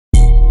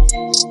Yo,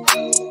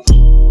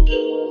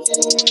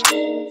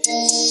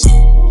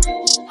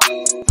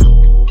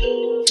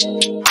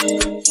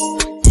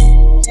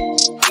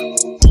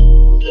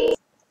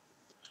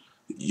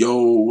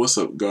 what's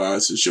up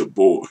guys, it's your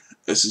boy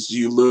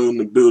SSG Lil in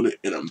the building,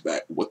 and I'm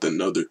back with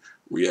another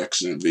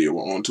reaction video.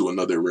 We're on to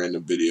another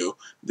random video.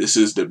 This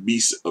is the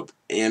Beast of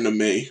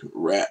Anime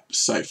Rap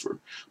Cypher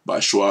by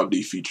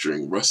Shwabadi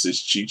featuring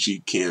Rustage,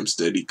 Chi-Chi, Cam,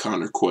 Steady,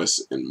 Connor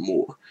Quest, and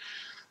more.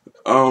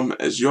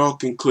 As y'all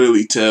can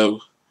clearly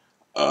tell,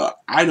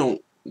 I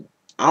don't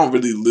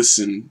really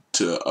listen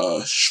to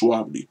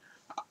Shwabadi.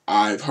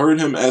 I've heard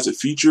him as a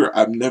feature.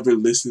 I've never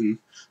listened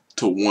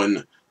to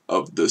one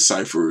of the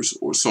ciphers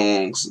or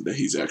songs that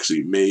he's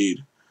actually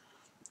made.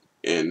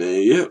 And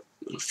yep,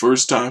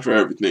 first time for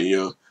everything,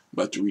 yo.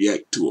 About to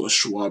react to a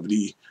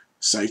Shwabadi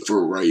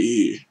cipher right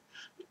here.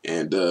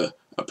 And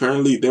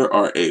apparently there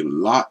are a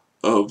lot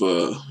of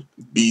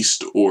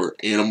beast or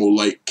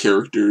animal-like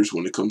characters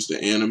when it comes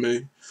to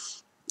anime.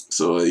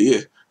 So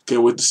yeah,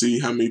 can't wait to see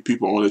how many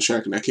people are on the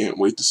track, and I can't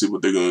wait to see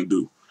what they're gonna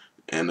do.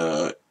 And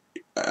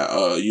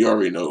you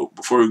already know,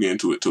 before we get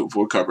into it too,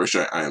 before copyright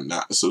strike, I am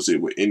not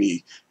associated with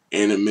any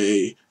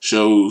anime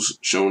shows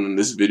shown in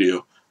this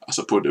video. I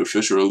support the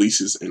official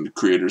releases and the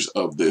creators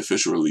of the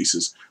official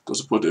releases. Go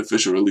support the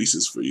official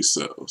releases for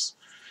yourselves.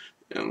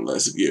 And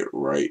let's get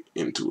right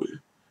into it.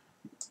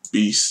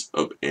 Beast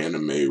of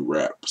Anime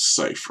Rap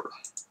Cypher.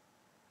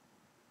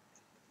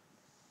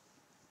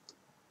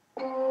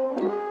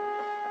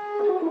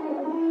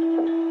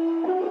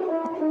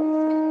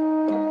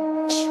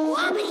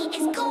 Shwabadi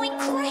is going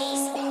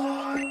crazy.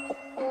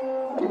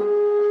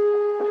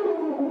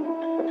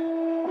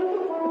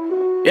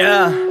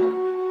 Yeah.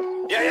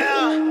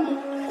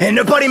 Ain't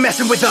nobody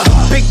messing with a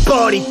big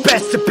body,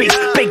 best to be.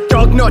 Big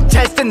dog, no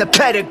testing the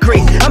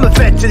pedigree. I'm a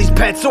vet to these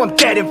pets, so I'm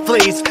dead in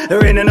fleas.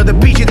 There ain't another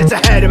BG that's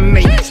ahead of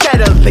me.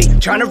 Steadily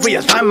trying to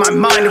realign my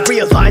mind and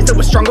realize that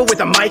we're stronger with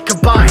a mic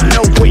combined.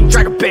 No wing,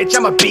 drag a bitch,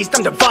 I'm a beast,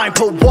 I'm divine.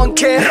 Pull one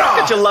kid,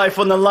 get your life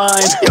on the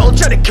line. Y'all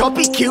try to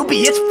copy QB,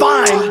 it's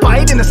fine.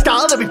 Bite in the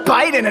style that we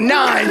bite in a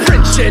 9.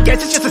 Print shit,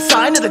 guess it's just a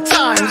sign of the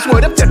times.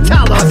 Word up to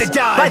Talos, they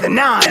die by the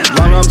 9.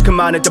 Long arms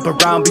commanded up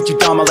around, beat you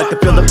down. I like the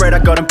feel of bread, I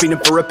got him feeding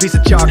for a piece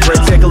of chocolate.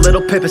 Take a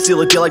little pip and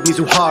seal a deal like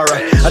Mizuhara.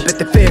 I bet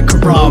the fear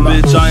Karama.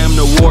 Little bitch, I am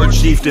the war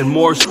chieftain.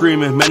 More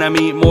screaming, man, I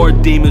meet more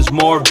demons.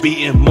 More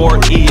beating, more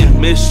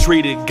eating.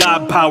 Mistreated,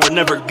 God power,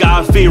 never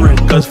God fearing.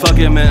 Cause fuck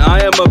it, man,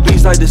 I am a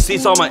beast. I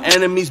decease all my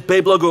enemies.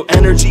 Babe logo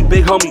energy,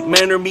 big homie,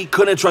 manner me.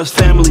 Couldn't trust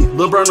family,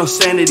 Lil bro no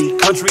sanity.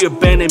 Country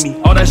abandoned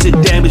me, all that shit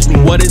damaged me.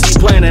 What is he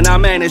planning? I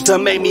managed to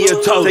make me a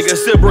toast. Take a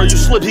sip, bro, you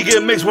slip, he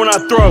get mixed when I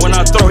throw. When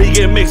I throw, he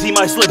get mixed, he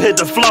might slip, hit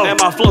the flow. And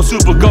my flow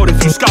super gold,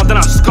 if you scout, then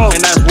I scope.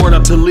 And that's word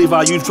up to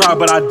Levi, you try,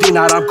 but I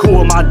deny. I'm cool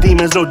with my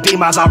demons, no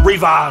demons, I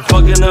revive.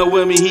 Fucking up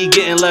with me, he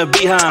getting left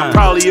behind. I'm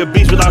probably a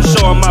beast without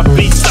showing my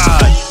beast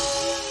side.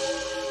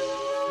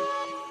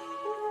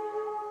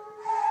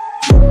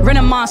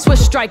 Renamon, switch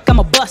strike,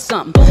 I'ma bust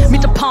something.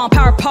 Meet the palm,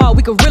 power paw,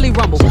 we could really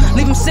rumble.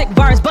 Leave him sick,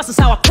 virus busters,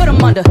 how I put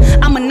him under.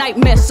 I'm a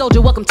nightmare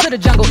soldier, welcome to the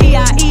jungle.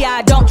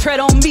 EI, don't tread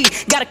on me.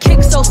 Got a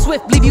kick so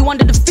swift, leave you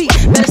under the feet.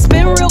 Better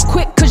spin real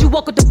quick, cause you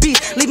walk with the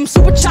beast. Leave him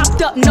super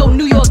chopped up, no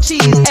New York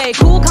cheese. Hey,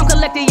 cool, come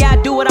collected, yeah,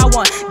 I do what I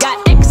want.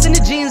 Got X in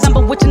the jeans, I'm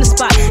bewitching the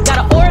spot. Got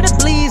an aura that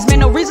bleeds, man,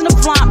 no reason to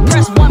flaunt.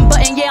 Press one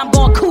button, yeah, I'm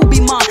going cool, be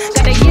mom.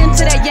 Got that yin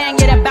to that yang,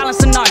 yeah, that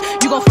balancing art.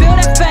 You gon' feel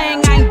that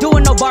fang, I ain't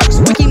doing no barks.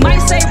 Wiki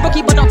might say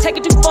rookie, but don't take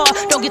it too far.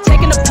 Don't get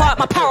taken apart,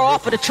 my power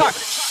off of the chart.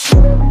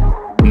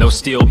 No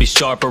steel be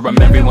sharper,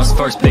 I'm everyone's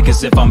first pick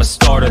as if I'm a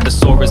starter. The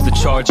sword is the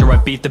charger, I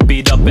beat the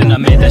beat up and I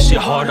made that shit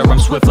harder. I'm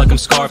swift like I'm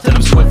scarfed and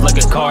I'm swift like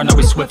a car. Now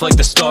we swift like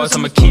the stars,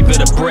 I'ma keep it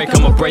a break.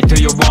 I'ma break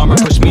through your armor,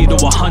 push me to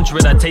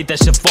 100. I take that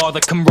shit farther,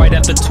 come right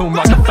at the tomb.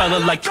 Rockefeller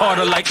like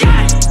Carter, like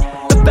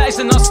the bags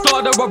and I'll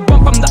starter. I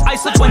run from the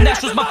ice like when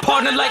Nash was my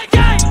partner, like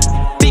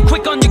be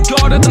quick on your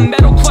guard or the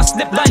metal crust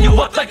snip line you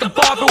up like a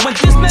barber. When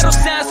this metal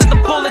sounds and the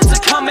bullets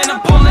are coming, I'm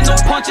pulling no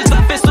punches, the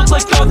pistols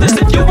like others.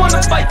 If you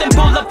wanna fight, then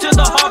pull up to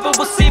the harbor.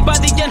 We'll see by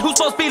the end who's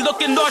supposed to be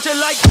looking larger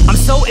like I'm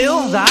so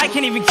ill that I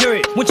can't even cure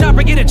it. When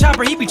Chopper get a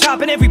chopper, he be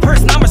chopping every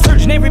person. I'm a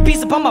surgeon, every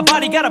piece upon my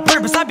body got a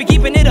purpose. I be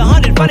keeping it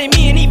 100, finding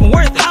me and even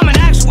worth it. I'm an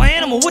actual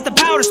animal with the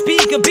power to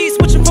speak. A beast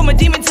switching from a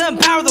demon to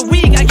empower the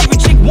weak. I give a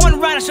chick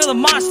one right, I show the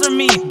monster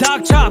me.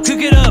 Dog chop,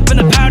 cook it up, and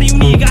the powder you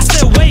need. I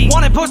still wait.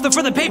 Want a poster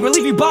for the paper,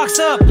 leave you box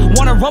up.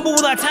 Wanna rumble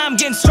with our time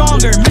getting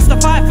stronger. Missed the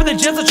fight for the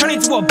gems, I turn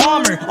into a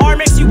bomber. R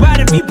makes you out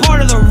to be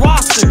part of the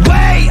roster.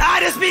 Wait, I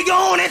just be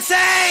going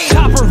insane.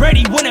 Chopper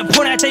ready when it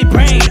point at they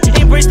brain.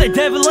 Embrace the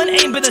devil and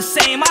aim be the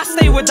same. I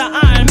stay with the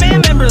Iron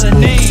Man, remember the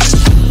name.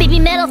 Baby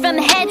metal from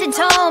head to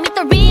toe. Meet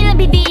the real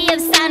MPB of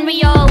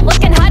Sanrio.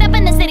 Working hard up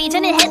in the city,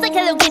 turning heads like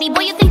Hello Kitty.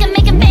 Boy, you think I'm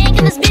making bank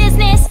in this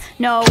business?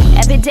 No,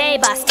 every day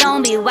boss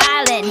don't be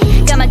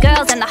wildin'. Got my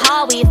girls in the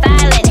hall, we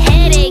filing.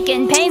 Headache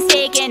and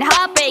painstaking,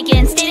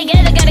 heartbreaking. Stay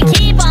together, gotta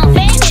keep on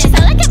famous.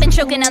 Not like I've been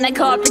choking on that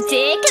corporate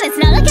dick. And it's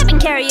not like I've been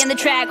carrying the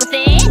track with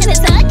it. And it's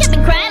not like I've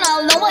been crying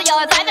all alone while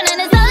y'all thriving. And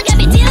it's not like I've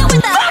been dealing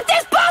with the fuck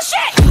this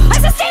bullshit. I'm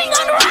just sitting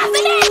on the rough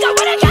and got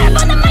what I got up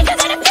on the mic,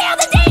 cause I done failed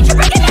the danger.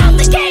 Breaking out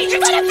the cage.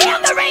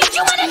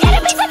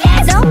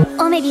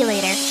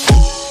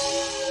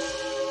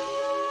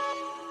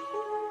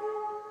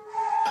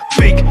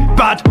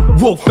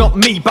 bad wolf, not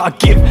me, but I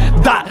give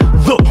that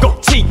look.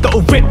 Got teeth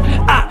that'll rip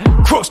at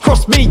crooks,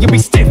 cross me, you'll be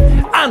stiff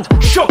and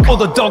shook. All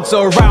the dogs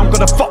are around,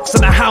 got a fox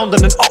and a hound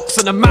and an ox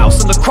and a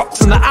mouse and the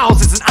crocs and the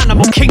owls. It's an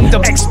animal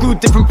kingdom. Exclude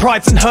different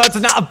prides and herds,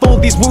 and out of all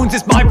these wounds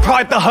it's my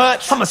pride that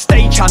hurts. I'm a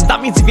stagehand,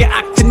 that means if you're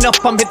acting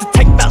up, I'm here to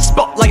take that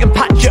spotlight and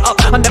patch it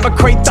up. I never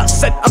crave that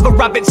scent of a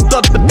rabbit's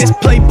blood, but this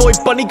playboy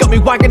bunny got me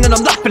wagging and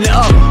I'm lapping it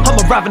up. I'm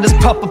a ravenous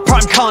proper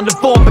prime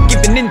carnivore, but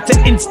giving in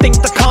to instinct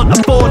I can't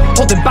afford.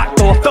 Holding back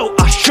though I felt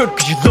I should,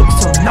 cause you look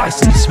so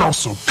nice and you smell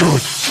so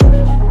good.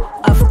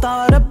 I've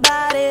thought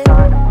about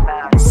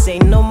it, say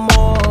no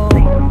more.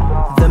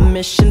 The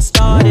mission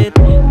started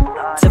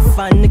to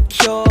find the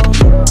cure.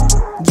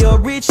 You're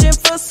reaching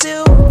for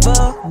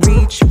silver,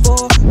 reach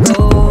for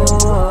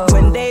gold.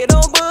 When they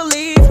don't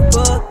believe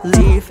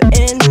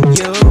in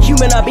you.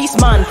 Human or beast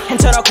man,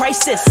 internal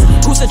crisis.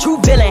 Who's the true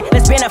villain?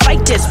 Let's ban and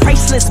fight this.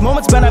 Priceless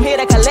moments, but I'm here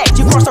to collect.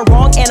 You cross the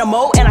wrong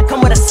animal, and I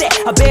come with a set.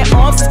 A bare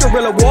arms, it's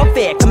guerrilla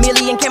warfare.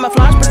 Chameleon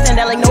camouflage, pretend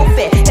that like no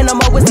fair.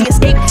 Animal was the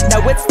escape,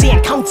 now it's the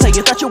encounter.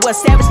 You thought you were a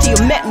savage till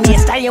you met me,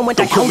 and stallion went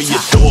to counter. Call me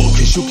your dog,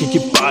 cause you can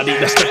get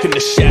bodied. I stuck in the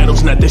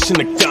shadows, now this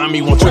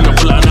Shinigami. Won't turn a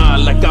blind eye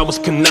like I was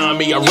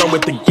Konami. I run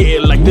with the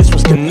gear like this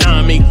was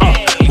Konami.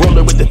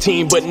 Rolling with the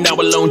team, but now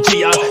alone.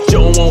 G.I.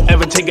 Joe won't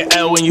ever take an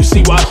L, and you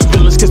see why.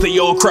 Villains, cause they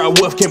all cry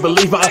wolf. Can't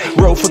believe I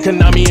rode for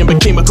Konami and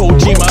became a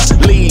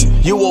Kojima. Lead,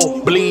 you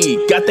will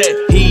bleed. Got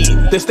that heat,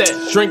 this that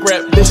shrink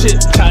wrap. This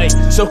shit tight,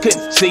 so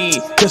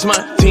concede. Cause my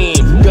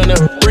team gonna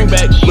bring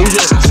back lose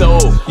your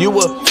soul. You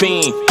a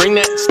fiend, bring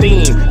that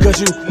steam. Cause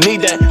you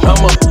need that.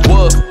 I'm a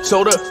wolf,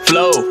 so the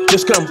flow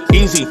just come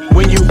easy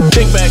when you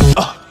think back.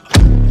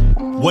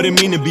 What it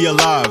mean to be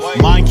alive?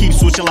 Mine keeps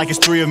switching like it's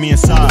three of me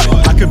inside.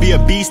 I could be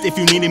a beast if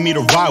you needed me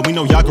to ride. We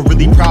know y'all could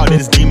really proud of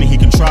this demon he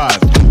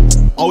contrived.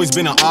 Always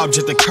been an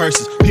object of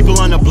curses. People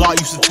on the block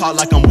used to talk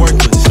like I'm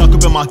worthless. Stuck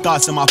up in my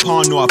thoughts and my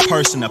pawn knew a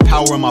person. The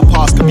power in my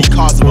paws could be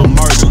cause of a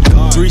murder.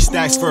 3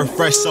 stacks for a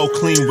fresh, so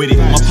clean with it.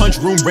 My punch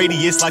room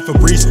radius like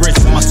Febreze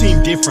Spritz. My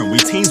team different, we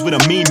teams with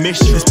a mean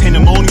mission. This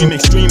pandemonium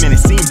extreme and it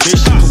seems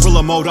vicious.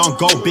 Gorilla mode on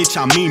go, bitch,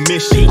 I mean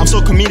mission. I'm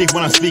so comedic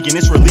when I'm speaking,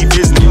 it's relief,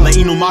 isn't it? Let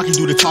Inumaki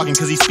do the talking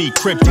cause he speak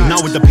cryptic.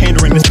 Not with the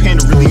pandering, this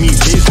panda really means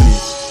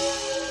business.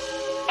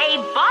 A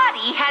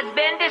body has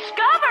been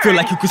discovered. Feel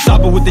like you could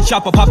stop it with the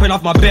chopper popping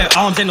off my bare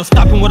arms. Ain't no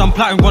stopping what I'm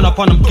plotting, run up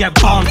on them, get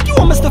bombed. You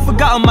almost have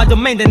forgotten my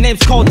domain, the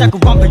name's called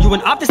Dakarumpa. You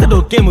and this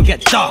little game will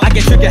get dark. I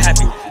get trigger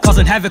happy,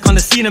 causing havoc on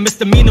the scene. A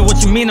misdemeanor,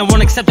 what you mean? I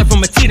won't accept it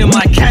from a teen in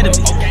my academy.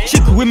 She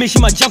could with me, she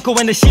my junko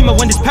and the Shima.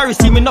 When this Paris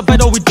teaming up,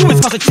 but all we do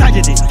is cause a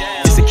tragedy.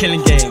 It's a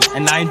killing game,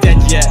 and I ain't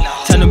dead yet.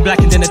 Turning black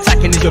and then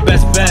attacking is your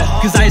best bet.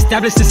 Cause I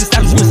established this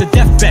establishment's a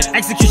deathbed.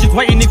 Execution's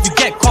waiting if you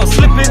get caught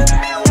slipping.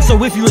 So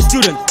if you're a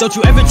student, don't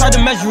you ever try to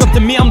measure up to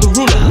me, I'm the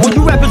ruler. When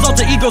you rappers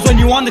alter egos when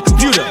you on the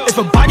computer. If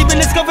a body been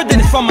discovered, then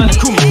it's from my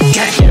Nakuma.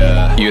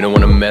 Yeah, you don't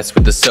wanna mess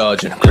with the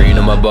sergeant. Green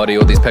on my body,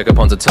 all these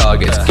Pekapons are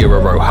targets.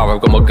 Giro, how I've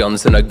got more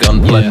guns than a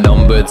gun. Blood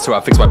numbered, so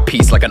I fix my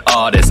piece like an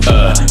artist.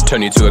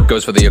 Turn you to a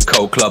ghost for the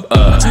occult club.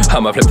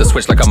 I'ma flip the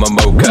switch like I'm a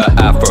mocha.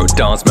 Afro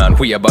dance man,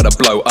 we about to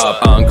blow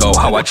up. Uncle,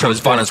 how I chose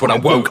violence when I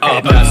woke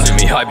up. Asking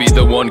me, I be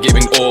the one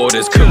giving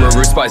orders.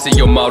 Kururu spicy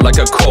your mouth like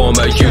a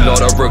korma. You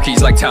lot of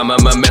rookies like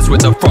Tamama. Mess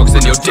with the frogs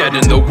and you're dead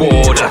in the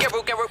water.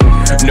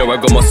 No, I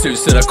got my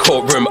suits in a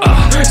courtroom.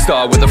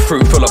 Star with a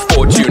fruit full of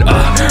fortune.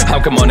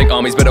 I'm commanding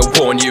armies, better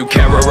warn you.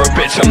 Kara a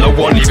bitch, I'm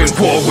the one leaving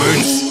war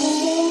wounds.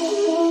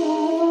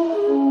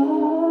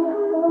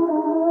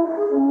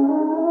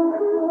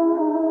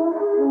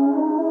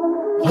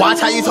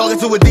 Watch how you talking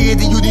to a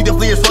deity, you need to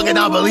flee as fucking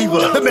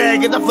unbeliever. The man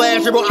get the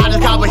flash, bro, I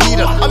just cop a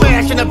heater. I'm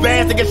mashing the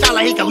bands to get shot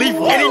like he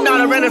Khalifa. And he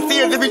not a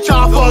Renaissance if he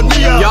try for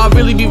me up. Y'all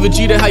really be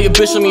Vegeta, how you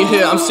bitch on me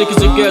here. I'm sick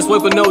as a gas,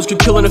 wipe a nose, keep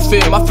killing a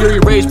fit. My fury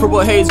rage, purple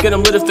haze, get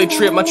him lit if they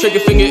trip. My trigger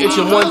finger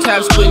itching, one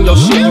tap, splitting your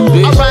shit, you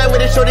bitch. I'm riding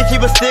with it, shorty,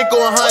 keep a stick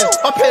or a hunt.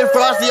 My pen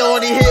frosty,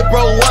 only hit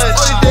bro once.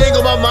 Only thing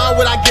on my mind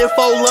when I get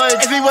 4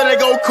 lunch. If he wanna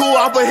go cool,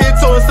 I'll put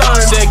hits on son.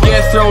 Said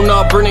gas thrown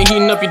up, burning,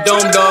 heating up your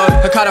dome, dog.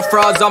 I caught a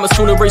frauds, I'ma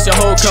soon erase your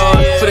whole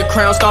card. For the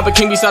crown, stomp a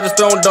king beside his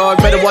throne, dog.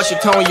 Better watch your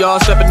tone, y'all.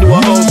 Step into a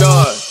whole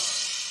god.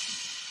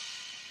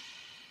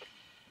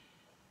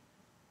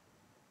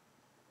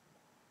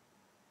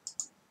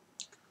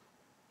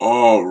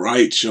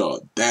 Alright,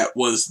 y'all. That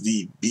was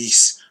the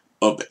Beast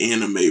of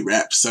Anime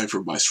rap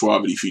cypher by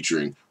Shwabadi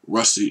featuring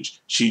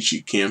Rustage,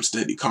 Chi-Chi, Cam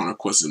Steady, Connor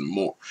Quest, and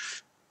more.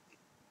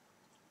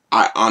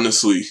 I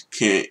honestly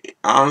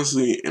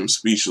am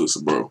speechless,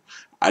 bro.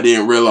 I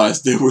didn't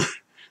realize there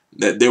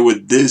were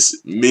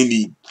this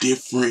many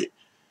different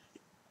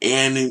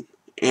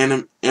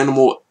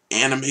animal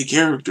anime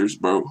characters,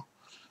 bro.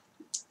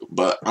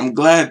 But I'm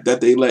glad that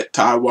they let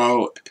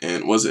Tywell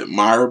and was it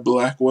Myra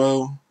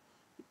Blackwell?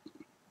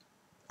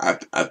 I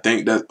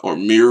think that, or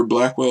Mira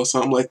Blackwell,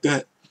 something like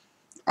that.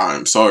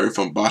 I'm sorry if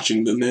I'm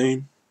botching the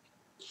name.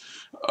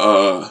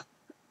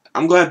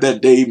 I'm glad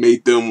that they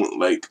made them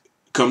like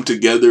come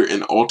together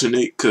and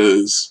alternate,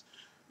 cause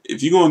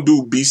if you're gonna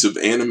do Beasts of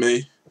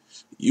Anime,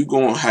 you're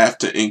gonna have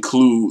to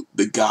include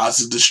the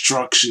Gods of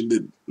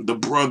Destruction, the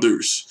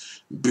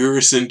brothers,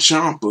 Beerus and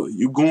Champa,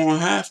 you gonna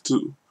have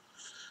to.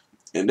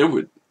 And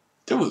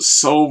there was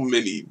so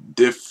many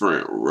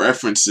different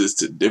references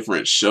to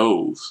different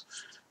shows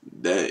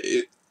that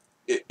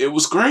it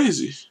was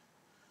crazy.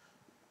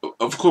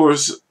 Of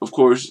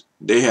course,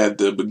 they had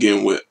to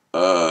begin with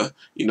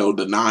you know,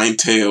 the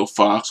nine-tailed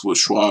fox with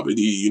Shwabadi,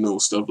 you know,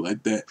 stuff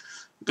like that.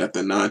 Got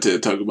the nine-tail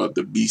talk about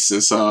the beast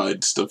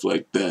inside, stuff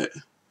like that.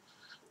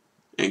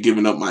 And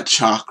giving up my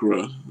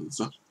chakra.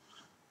 So,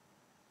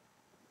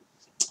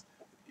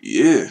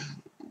 yeah,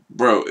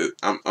 bro,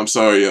 I'm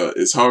sorry,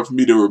 it's hard for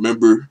me to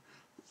remember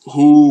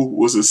who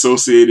was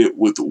associated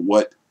with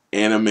what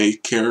anime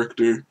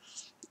character.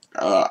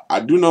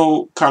 I do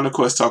know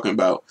Conquest talking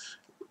about,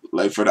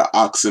 like, for the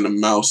ox and the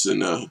mouse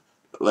and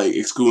like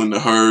excluding the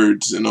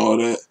herds and all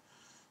that.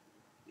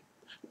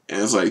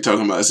 And it's like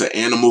talking about it's an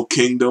animal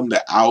kingdom,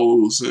 the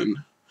owls and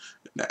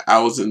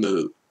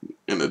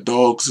the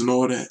dogs and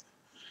all that.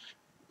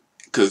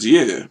 Cause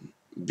yeah,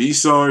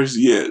 Beastars,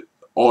 yeah,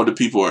 all the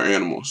people are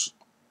animals,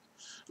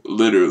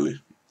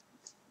 literally.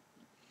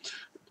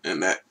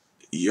 And that,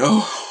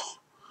 yo,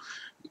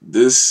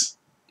 this,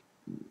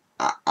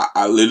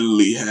 I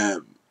literally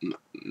have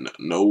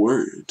no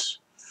words,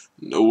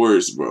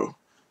 bro.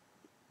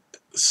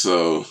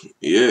 So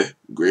yeah,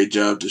 great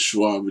job to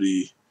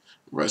Shwabadi,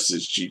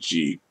 Rustage,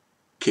 GG,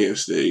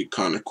 KFStay,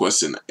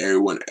 Conquest, and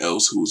everyone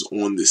else who's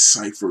on this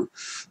cipher.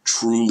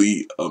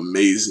 Truly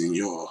amazing,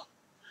 y'all.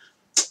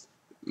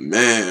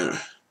 Man,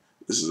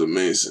 this is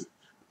amazing.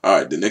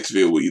 Alright, the next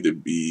video will either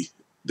be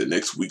the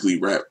next weekly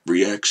rap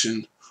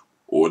reaction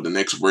or the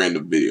next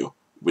random video,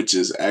 which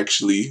is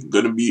actually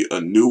going to be a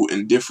new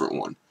and different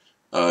one.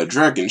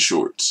 Dragon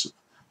Shorts.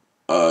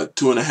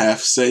 2.5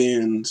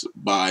 Saiyans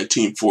by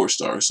Team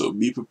 4-Star. So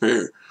be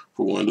prepared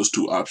for one of those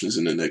two options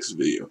in the next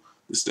video.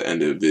 This is the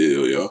end of the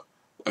video, y'all.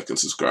 Like and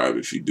subscribe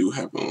if you do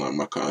happen to like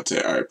my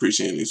content. I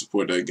appreciate any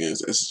support that again.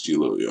 It's SSG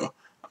Lil, y'all.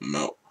 I'm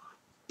out.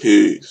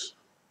 Peace.